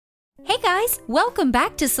Hey guys, welcome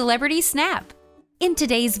back to Celebrity Snap! In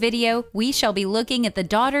today's video, we shall be looking at the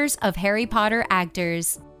daughters of Harry Potter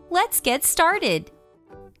actors. Let's get started!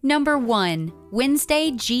 Number 1.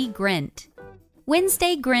 Wednesday G. Grint.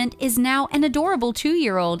 Wednesday Grint is now an adorable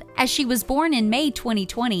 2-year-old as she was born in May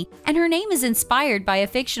 2020, and her name is inspired by a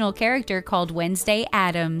fictional character called Wednesday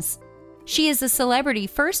Addams. She is a celebrity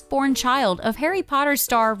firstborn child of Harry Potter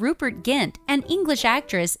star Rupert Grint and English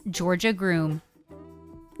actress Georgia Groom.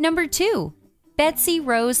 Number 2. Betsy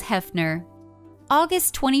Rose Hefner.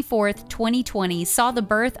 August 24, 2020 saw the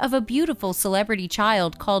birth of a beautiful celebrity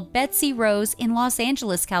child called Betsy Rose in Los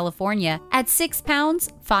Angeles, California at 6 pounds,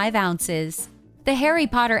 5 ounces. The Harry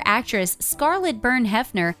Potter actress Scarlett Byrne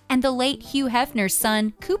Hefner and the late Hugh Hefner's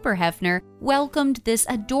son, Cooper Hefner, welcomed this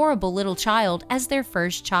adorable little child as their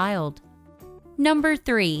first child. Number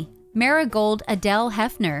 3. Marigold Adele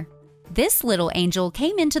Hefner. This little angel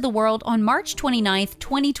came into the world on March 29,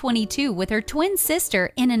 2022 with her twin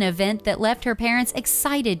sister in an event that left her parents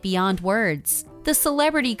excited beyond words. The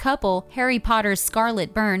celebrity couple, Harry Potter's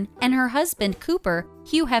Scarlett Byrne and her husband Cooper,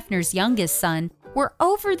 Hugh Hefner's youngest son, were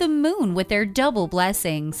over the moon with their double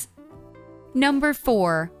blessings. Number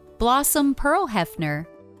 4. Blossom Pearl Hefner.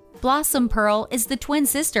 Blossom Pearl is the twin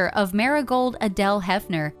sister of Marigold Adele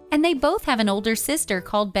Hefner, and they both have an older sister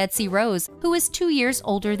called Betsy Rose, who is 2 years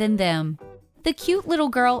older than them. The cute little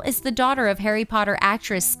girl is the daughter of Harry Potter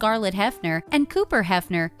actress Scarlett Hefner and Cooper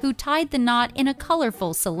Hefner, who tied the knot in a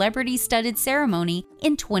colorful celebrity-studded ceremony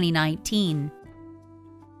in 2019.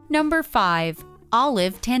 Number 5.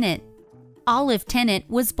 Olive Tennant. Olive Tennant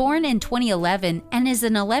was born in 2011 and is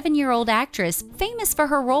an 11-year-old actress famous for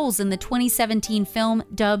her roles in the 2017 film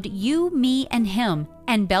dubbed You, Me and Him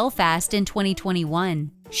and Belfast in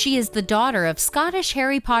 2021. She is the daughter of Scottish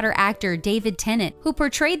Harry Potter actor David Tennant, who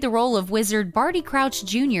portrayed the role of wizard Barty Crouch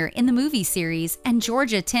Jr. in the movie series, and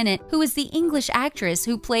Georgia Tennant, who is the English actress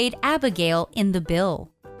who played Abigail in The Bill.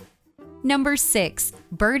 Number 6.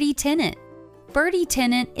 Birdie Tennant. Birdie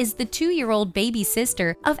Tennant is the 2-year-old baby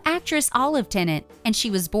sister of actress Olive Tennant, and she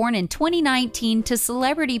was born in 2019 to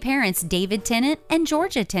celebrity parents David Tennant and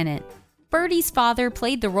Georgia Tennant. Birdie's father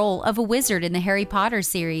played the role of a wizard in the Harry Potter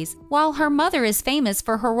series, while her mother is famous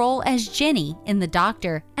for her role as Jenny in The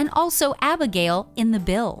Doctor and also Abigail in The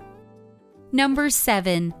Bill. Number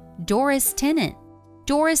 7. Doris Tennant.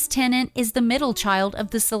 Doris Tennant is the middle child of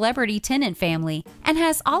the celebrity Tennant family and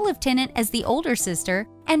has Olive Tennant as the older sister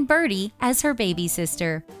and Birdie as her baby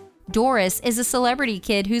sister. Doris is a celebrity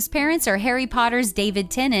kid whose parents are Harry Potter's David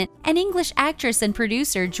Tennant and English actress and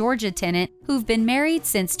producer Georgia Tennant, who've been married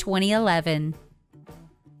since 2011.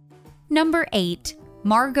 Number 8.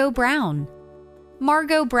 Margot Brown.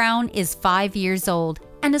 Margot Brown is 5 years old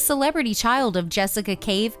and a celebrity child of Jessica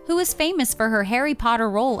Cave, who is famous for her Harry Potter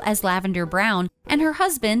role as Lavender Brown, and her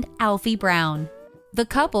husband, Alfie Brown. The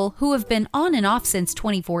couple, who have been on and off since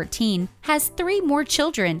 2014, has 3 more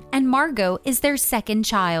children, and Margot is their second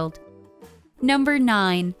child. Number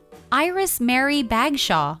 9. Iris Mary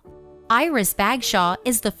Bagshaw. Iris Bagshaw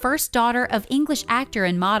is the first daughter of English actor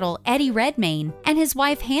and model Eddie Redmayne and his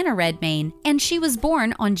wife Hannah Redmayne, and she was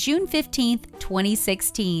born on June 15,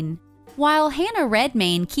 2016. While Hannah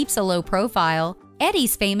Redmayne keeps a low profile,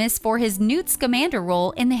 Eddie's famous for his Newt Scamander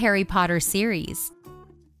role in the Harry Potter series.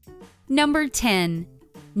 Number 10.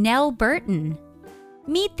 Nell Burton.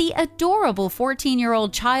 Meet the adorable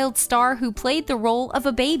 14-year-old child star who played the role of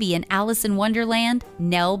a baby in Alice in Wonderland,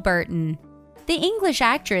 Nell Burton. The English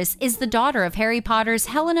actress is the daughter of Harry Potter's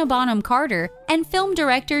Helena Bonham Carter and film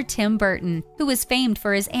director Tim Burton, who is famed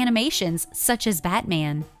for his animations such as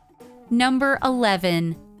Batman. Number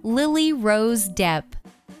 11. Lily Rose Depp.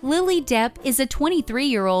 Lily Depp is a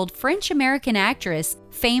 23-year-old French-American actress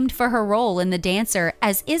famed for her role in The Dancer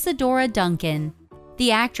as Isadora Duncan.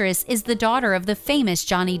 The actress is the daughter of the famous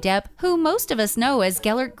Johnny Depp, who most of us know as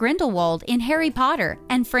Gellert Grindelwald in Harry Potter,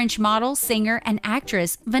 and French model, singer, and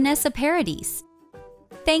actress Vanessa Paradis.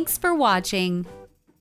 Thanks for watching.